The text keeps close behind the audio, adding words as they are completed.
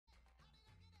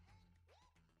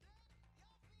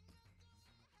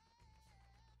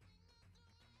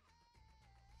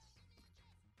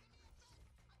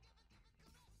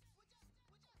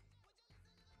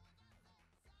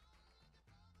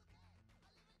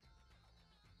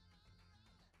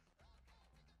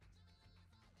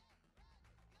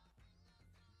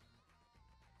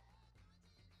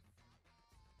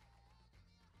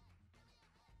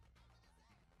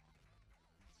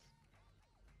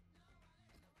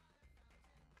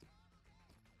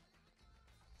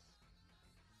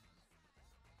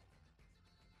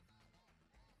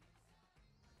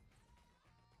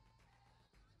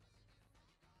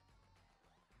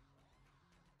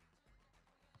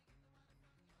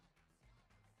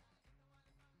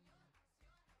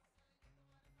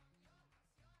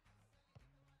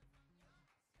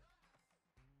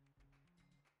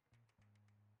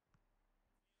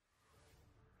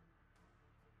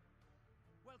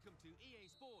Welcome to EA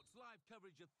Sports live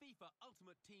coverage of FIFA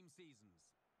Ultimate Team seasons.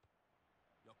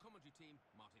 Your commentary team,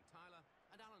 Martin Tyler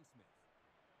and Alan Smith.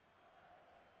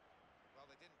 Well,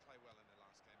 they didn't play well in their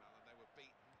last game, Alan. They were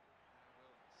beaten.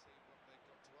 We'll see what they've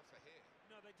got to offer here.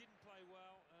 No, they didn't play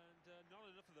well, and not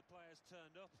enough of the players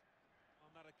turned up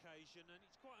on that occasion, and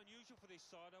it's quite unusual for this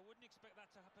side. I wouldn't expect that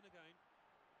to happen again.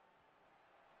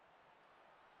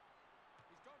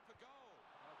 He's gone for goal.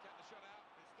 I'll get the shot out.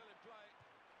 It's still in play.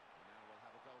 And now we'll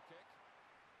have a goal kick.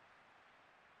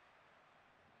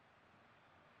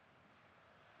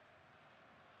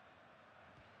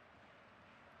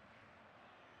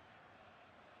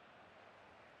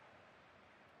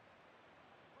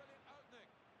 Brilliant opening.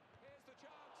 Here's the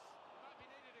chance. Might be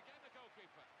needed again, the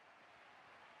goalkeeper.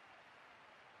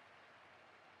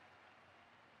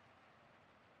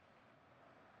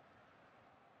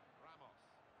 Ramos.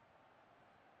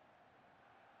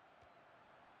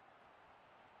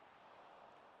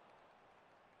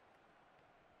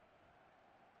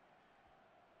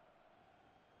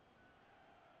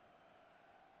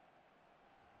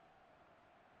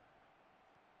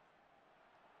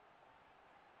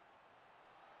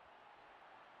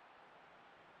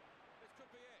 This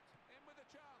could be it. In with a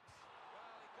chance.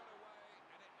 Well, he got away,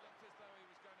 and it looked as though he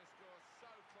was going to score.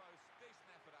 So close. Decent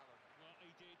effort, Alan. Well,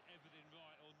 he did everything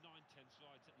right, or 9/10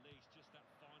 right at least. Just that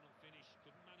final finish.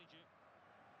 Couldn't manage it.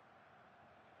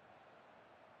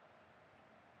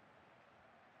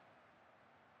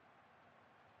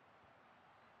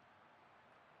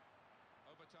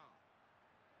 Obertan.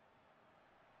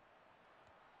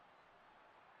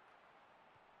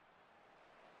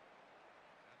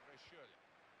 Andre Schürrle.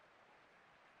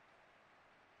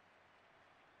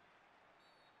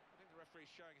 I think the referee's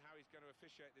showing how he's going to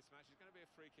officiate this match. It's going to be a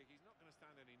free kick. He's not going to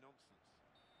stand any nonsense.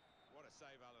 What a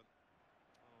save, Alan.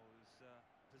 Oh, he's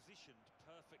positioned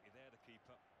perfectly there, the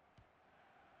keeper.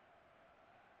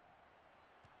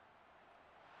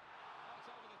 That's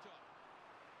over the top.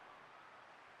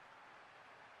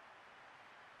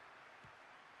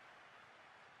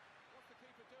 What's the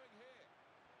keeper doing here?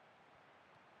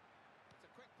 It's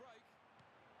a quick break.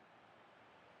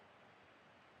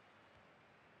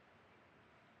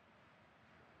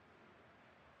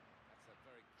 That's a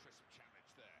very crisp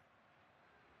challenge there.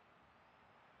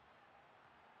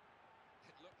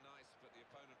 It looked nice, but the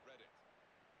opponent read it.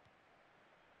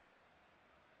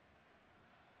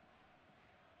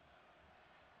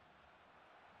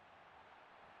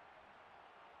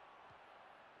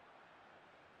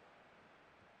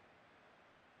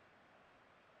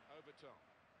 Obertan.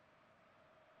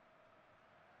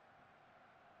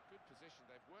 Good position.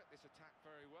 They've worked this attack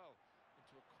very well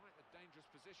into quite a dangerous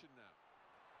position now.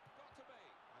 Got to be.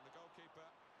 And the goalkeeper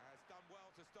has done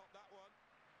well to stop that one.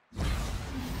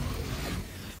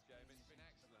 Game, it's been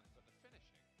excellent, but the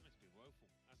finishing... It's been woeful,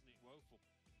 hasn't it? Woeful.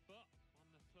 But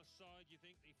on the plus side, you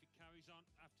think if it carries on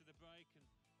after the break and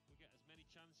we get as many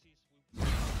chances...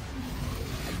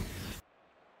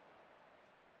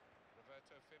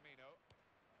 Roberto Firmino.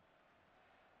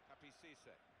 Happy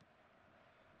Cisse.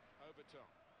 Obertan.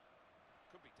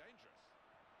 Could be dangerous.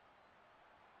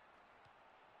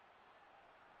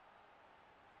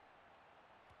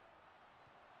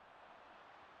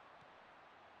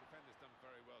 Defender's done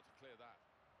very well to clear that.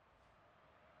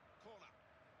 Corner.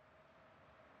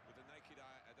 With the naked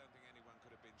eye, I don't think anyone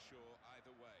could have been sure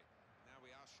either way. Now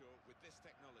we are sure with this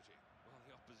technology. Well,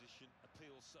 the opposition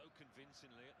appeals so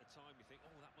convincingly at the time. You think,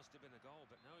 oh, that must have been a goal,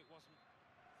 but no, it wasn't.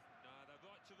 No, they're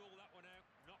right to rule that one out.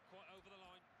 Not quite over the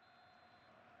line.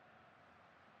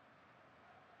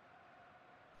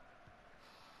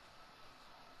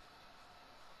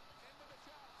 In with a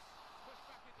chance. Pushed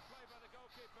back into play by the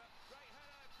goalkeeper. Great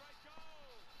header, great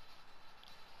goal!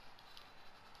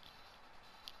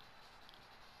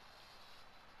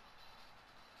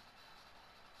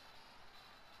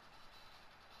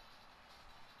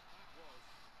 That was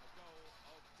a goal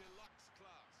of deluxe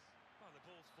class. Well, the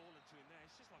ball's fallen to him there.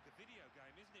 It's just like a video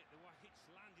game, isn't it? The way it's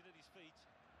landed at his feet.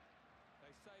 They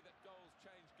say that goals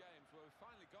change games. Well, we've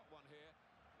finally got one here,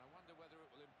 and I wonder whether it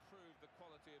will improve the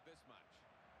quality of this match.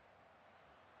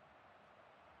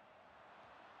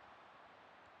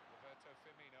 Roberto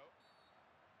Firmino,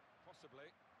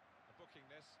 possibly booking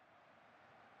this.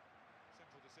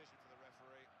 Simple decision for the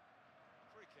referee.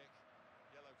 Free kick,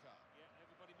 yellow card. Yeah,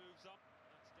 everybody moves on.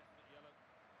 That's definite yellow.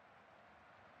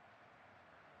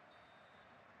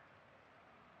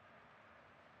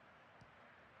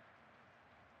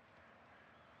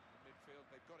 In midfield,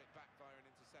 they've got it back via an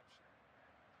interception.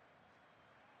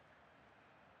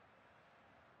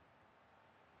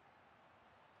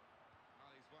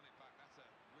 Well, he's won it back. That's a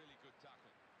really good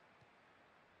tackle.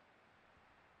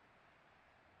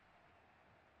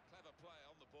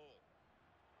 ball.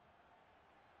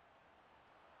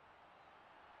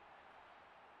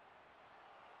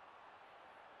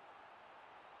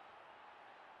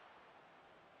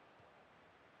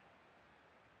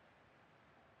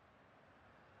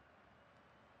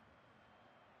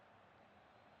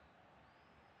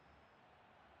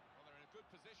 Well, they're in a good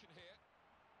position here.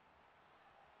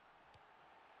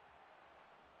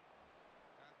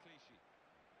 Clichy.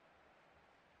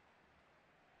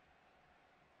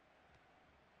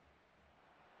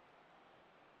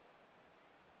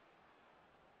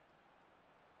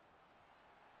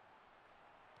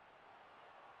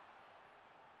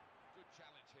 Good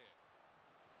challenge here.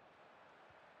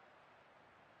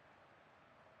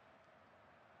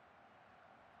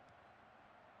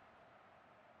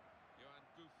 Johan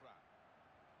Gouffra.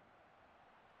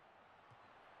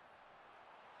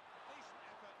 Decent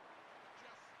effort,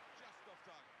 just off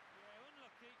target. Yeah,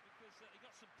 unlucky because he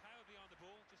got some power behind the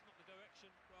ball, just not the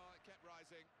direction. Well, it kept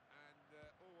rising and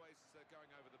always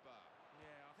going over the bar.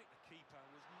 Yeah, I think the keeper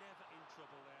was never in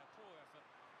trouble there. Poor effort.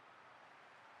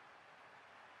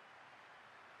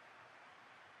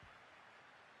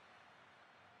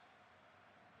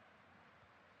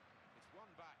 It's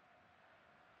one back.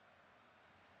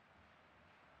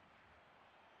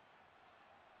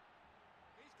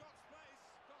 He's got space,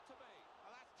 got to be.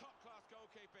 Well, that's top-class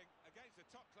goalkeeping against a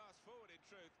top-class forward, in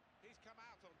truth. He's come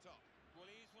out on top. Well,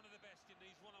 he is one of the best in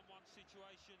these one-on-one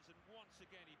situations, and once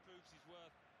again he proves his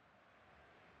worth.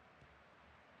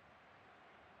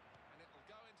 And it'll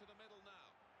go into the middle now.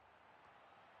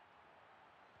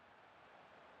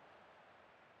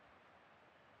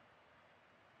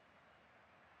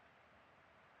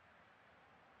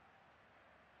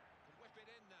 Can whip it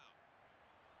in now.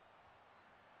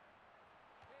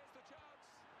 Here's the chance.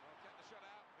 Well, get the shot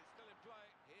out. It's still in play.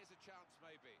 Here's a chance,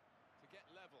 maybe, to get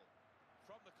level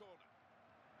from the corner.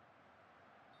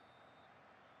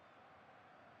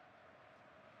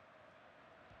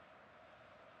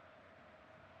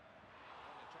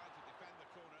 Well, they tried to defend the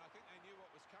corner. I think they knew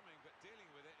what was coming, but dealing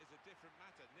with it is a different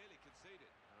matter. Nearly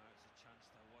conceded. It's a chance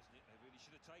though, wasn't it? They really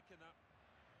should have taken that.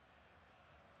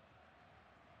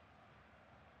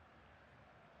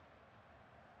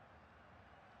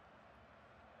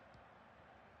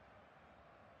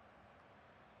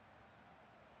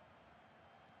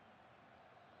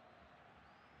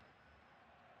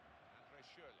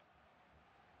 Surely.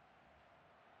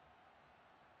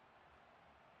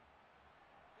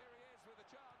 Here he is with a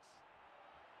chance.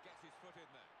 Gets his foot in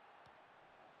there.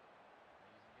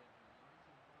 Ladies and gentlemen,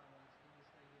 lighting fireworks in the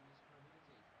stadium is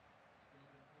prohibited. You can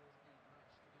even cause a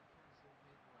match to be cancelled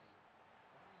midway.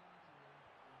 By lighting them,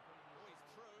 you're putting Oh, he's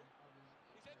yourself through. and others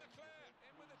at He's in the risk. clear. So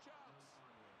In with a please, chance. no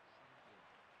fireworks. Thank you.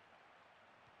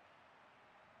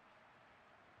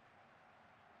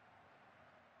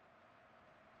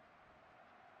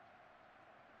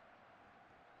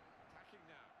 Attacking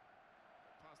now.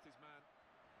 Past his man.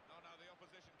 Oh no, the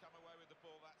opposition come away with the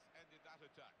ball. That's ended that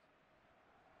attack.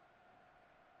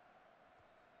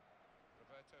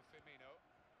 Roberto Firmino.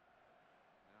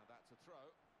 Now that's a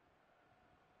throw.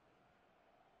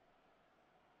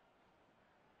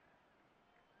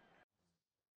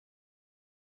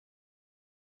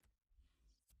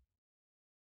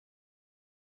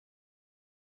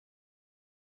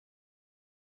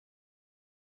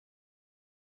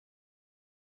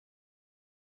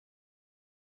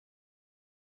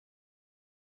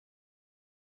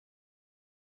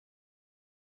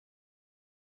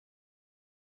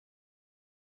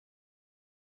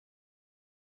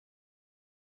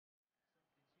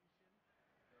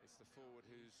 It's the forward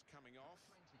who's coming off.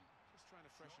 Just trying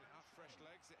to freshen it up, fresh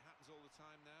legs. It happens all the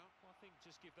time now. Well, I think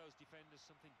just give those defenders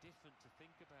something different to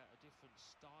think about, a different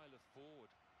style of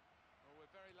forward. Well,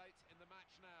 we're very late in the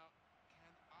match now.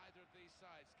 Can either of these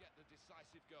sides get the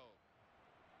decisive goal?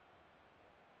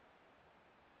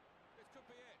 This could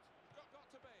be it. Got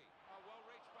to be. Oh, well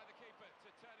reached by the keeper to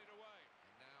turn it away.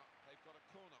 And now they've got a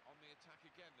corner on the attack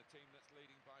again, the team that's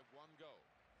leading by 1 goal.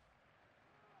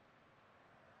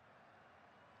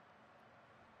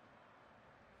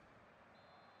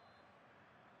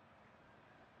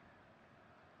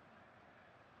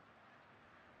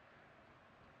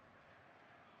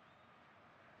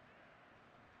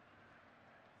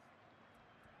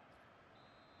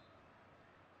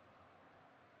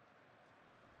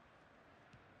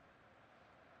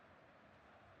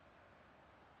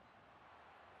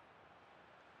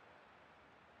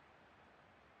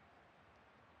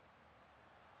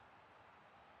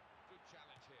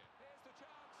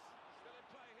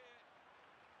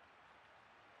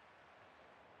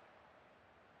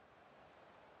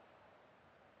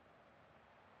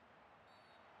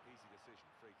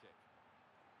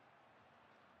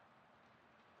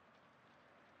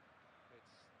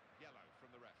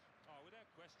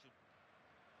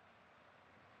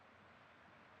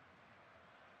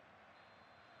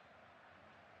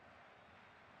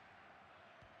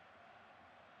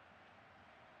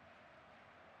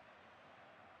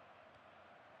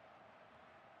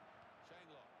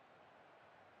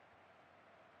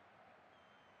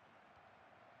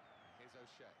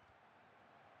 O'Shea.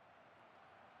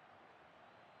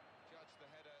 Judge the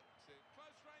header to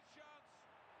close range chance.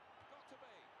 Got to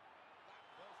be. That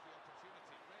was the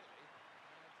opportunity, really.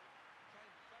 And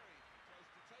came very close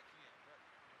to taking it, but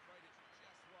I'm afraid it's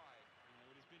just wide. Yeah,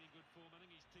 well, he's been in good form. I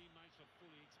think his teammates were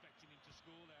fully expecting him to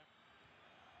score there.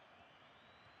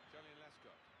 Julian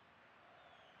Lescott.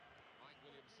 Mike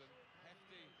Williamson,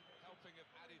 hefty helping of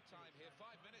added time here. 5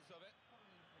 minutes of it.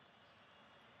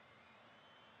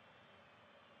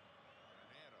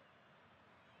 Granero.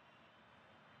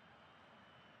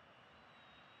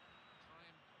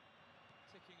 Time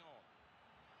ticking on.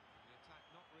 The attack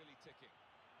not really ticking.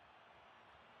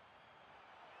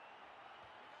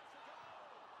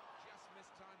 Just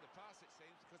mistimed the pass, it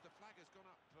seems, because the flag has gone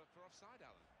up for offside,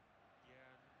 Alan.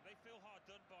 Yeah, they feel hard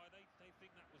done by. They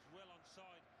think that was well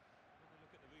onside. When they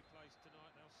look at the replays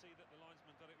tonight, they'll see that the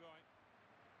linesman got it right.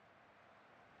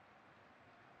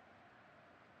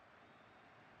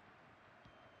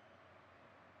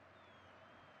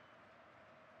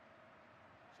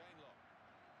 Shane Lock.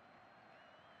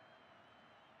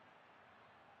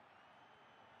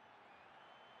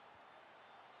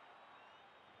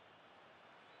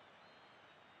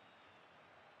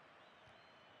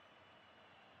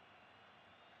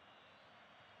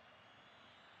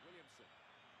 Williamson.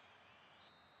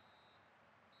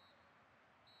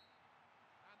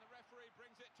 And the referee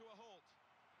brings it to a halt.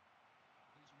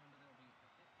 Please remember there'll be a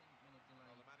 15-minute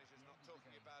delay. Well, the manager's not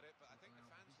talking about it, but I think the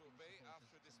fans will be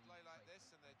after a display like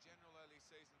this and their general early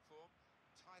season form.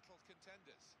 Title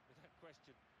contenders. Without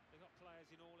question. They've got players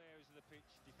in all areas of the pitch,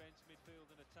 defence, midfield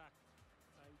and attack.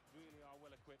 They really are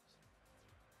well equipped.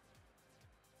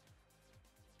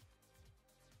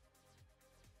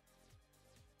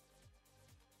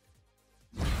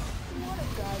 What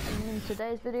up guys, and in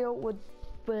today's video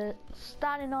we're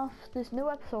starting off this new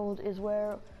episode is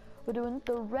where we're doing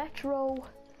the retro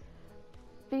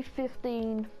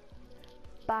Fifa16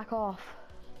 back off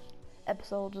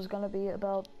episodes. Is going to be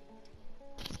about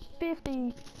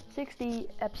 50-60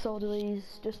 episodes of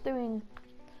these, just doing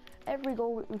every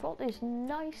goal. We've got this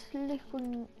nice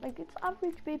looking, like it's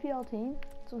average BPL team,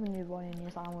 something new boy in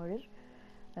your sound word is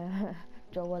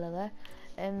Joe Weller there,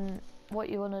 and what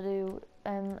you want to do,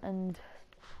 and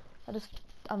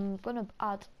I'm gonna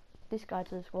add this guy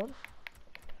to the squad.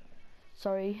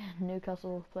 Sorry,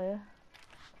 Newcastle player,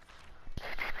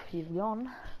 he's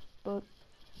gone, but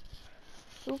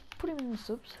we'll put him in the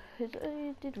subs. He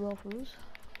did well for us.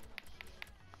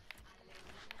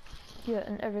 Yeah,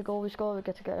 and every goal we score we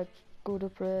get a good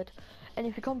upgrade, and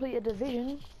if you complete a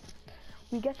division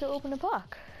we get to open a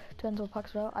pack. Depends what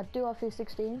packs are out. I do have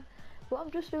Fifa16, but I'm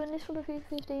just doing this for the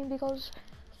Fifa15 because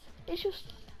it's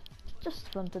just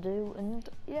fun to do, and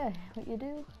yeah, what you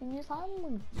do in your time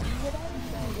when you get out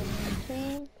a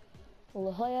team or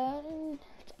a higher, and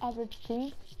it's average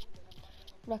team.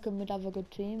 Reckon we'd have a good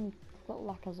team. We've got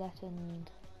Lacazette and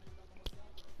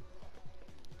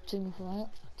things like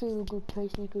that. Two good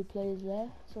pacey, good players there,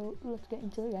 so let's get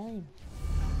into the game.